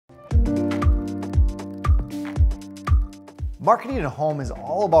Marketing a home is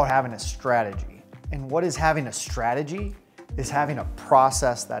all about having a strategy. And what is having a strategy? Is having a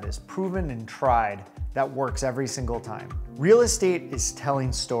process that is proven and tried that works every single time. Real estate is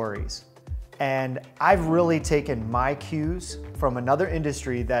telling stories. And I've really taken my cues from another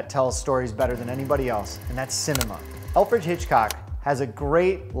industry that tells stories better than anybody else, and that's cinema. Alfred Hitchcock has a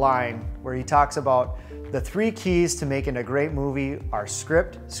great line where he talks about the 3 keys to making a great movie are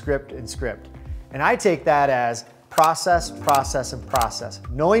script, script, and script. And I take that as process, process, and process.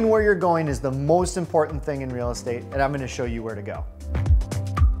 Knowing where you're going is the most important thing in real estate, and I'm gonna show you where to go.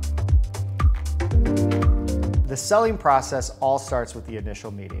 The selling process all starts with the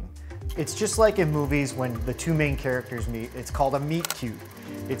initial meeting. It's just like in movies when the 2 main characters meet, it's called a meet cute.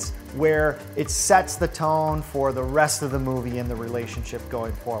 It's where it sets the tone for the rest of the movie and the relationship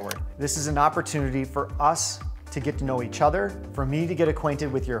going forward. This is an opportunity for us to get to know each other, for me to get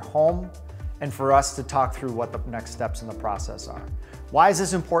acquainted with your home, and for us to talk through what the next steps in the process are. Why is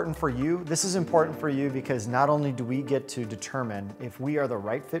this important for you? This is important for you because not only do we get to determine if we are the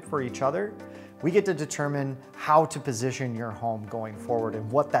right fit for each other, we get to determine how to position your home going forward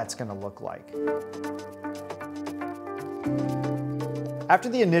and what that's gonna look like. After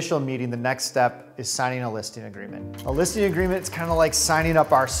the initial meeting, the next step is signing a listing agreement. A listing agreement is kind of like signing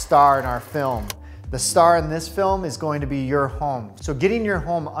up our star in our film. The star in this film is going to be your home. So getting your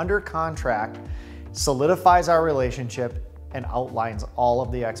home under contract solidifies our relationship and outlines all of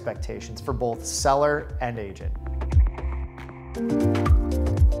the expectations for both seller and agent.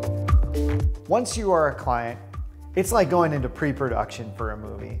 Once you are a client, it's like going into pre-production for a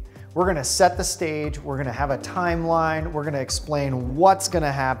movie. We're gonna set the stage, we're gonna have a timeline, we're gonna explain what's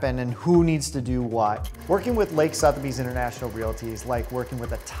gonna happen and who needs to do what. Working with Lake Sotheby's International Realty is like working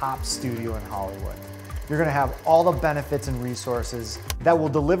with a top studio in Hollywood. You're gonna have all the benefits and resources that will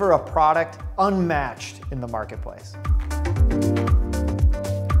deliver a product unmatched in the marketplace.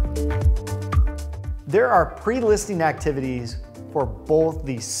 There are pre-listing activities for both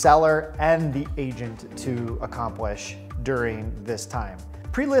the seller and the agent to accomplish during this time.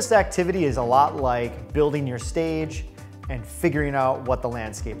 Pre-list activity is a lot like building your stage and figuring out what the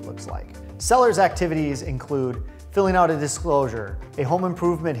landscape looks like. Seller's activities include filling out a disclosure, a home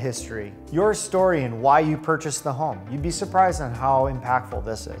improvement history, your story and why you purchased the home. You'd be surprised on how impactful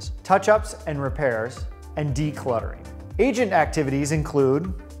this is. Touch-ups and repairs, and decluttering. Agent activities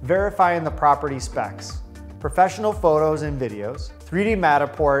include verifying the property specs, professional photos and videos, 3D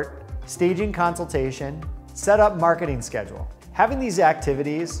Matterport, staging consultation, set up marketing schedule. Having these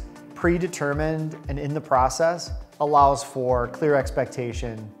activities predetermined and in the process allows for clear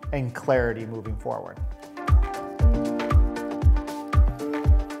expectation and clarity moving forward.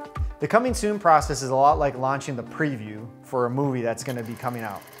 The coming soon process is a lot like launching the preview for a movie that's going to be coming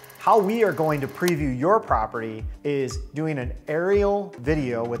out. How we are going to preview your property is doing an aerial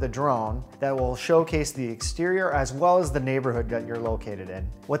video with a drone that will showcase the exterior as well as the neighborhood that you're located in.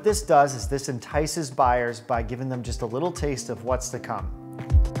 What this does is this entices buyers by giving them just a little taste of what's to come.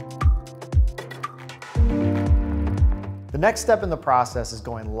 The next step in the process is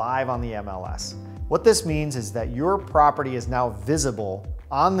going live on the MLS. What this means is that your property is now visible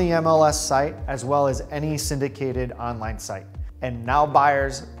on the MLS site as well as any syndicated online site. And now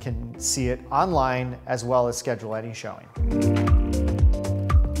buyers can see it online as well as schedule any showing.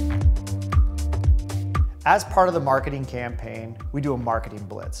 As part of the marketing campaign, we do a marketing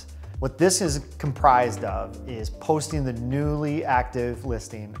blitz. What this is comprised of is posting the newly active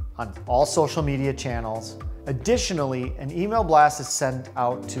listing on all social media channels. Additionally, an email blast is sent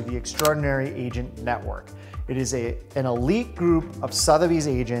out to the Extraordinary Agent Network. It is an elite group of Sotheby's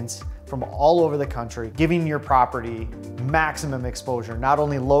agents from all over the country, giving your property maximum exposure, not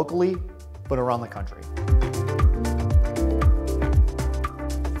only locally, but around the country.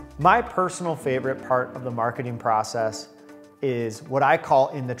 My personal favorite part of the marketing process is what I call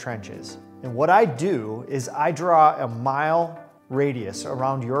in the trenches. And what I do is I draw a mile radius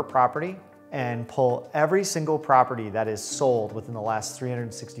around your property and pull every single property that is sold within the last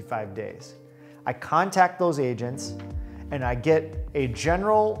 365 days. I contact those agents and I get a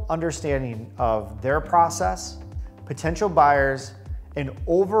general understanding of their process, potential buyers, and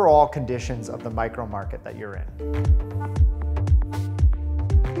overall conditions of the micro market that you're in.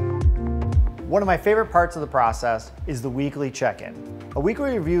 One of my favorite parts of the process is the weekly check-in. A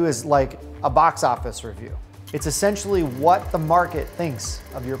weekly review is like a box office review. It's essentially what the market thinks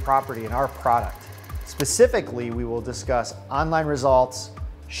of your property and our product. Specifically, we will discuss online results,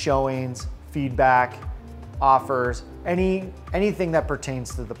 showings, feedback, offers, anything that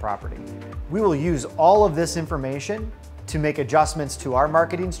pertains to the property. We will use all of this information to make adjustments to our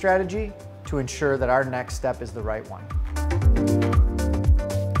marketing strategy to ensure that our next step is the right one.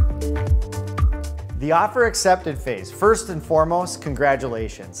 The offer accepted phase. First and foremost,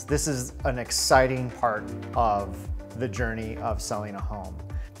 congratulations. This is an exciting part of the journey of selling a home.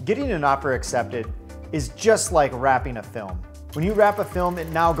 Getting an offer accepted is just like wrapping a film. When you wrap a film, it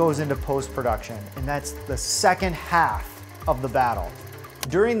now goes into post-production, and that's the second half of the battle.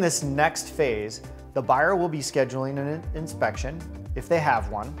 During this next phase, the buyer will be scheduling an inspection, if they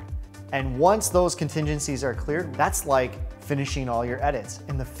have one, and once those contingencies are cleared, that's like finishing all your edits,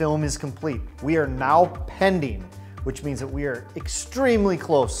 and the film is complete. We are now pending, which means that we are extremely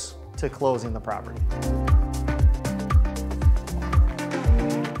close to closing the property.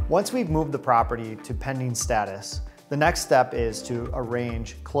 Once we've moved the property to pending status, the next step is to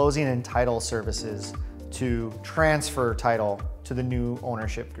arrange closing and title services to transfer title to the new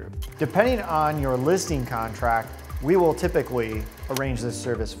ownership group. Depending on your listing contract, we will typically arrange this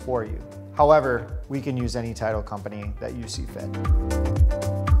service for you. However, we can use any title company that you see fit.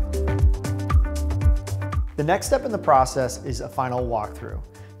 The next step in the process is a final walkthrough.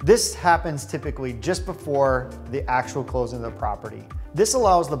 This happens typically just before the actual closing of the property. This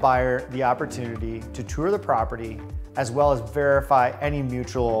allows the buyer the opportunity to tour the property as well as verify any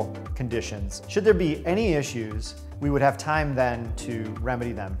mutual conditions. Should there be any issues, we would have time then to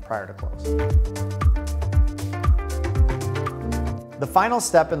remedy them prior to close. The final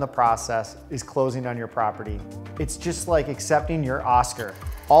step in the process is closing on your property. It's just like accepting your Oscar.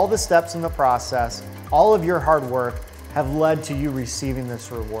 All the steps in the process, all of your hard work have led to you receiving this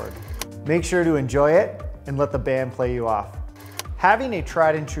reward. Make sure to enjoy it and let the band play you off. Having a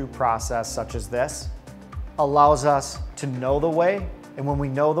tried and true process such as this allows us to know the way, and when we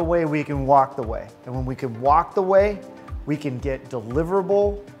know the way, we can walk the way. And when we can walk the way, we can get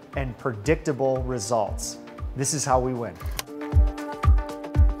deliverable and predictable results. This is how we win.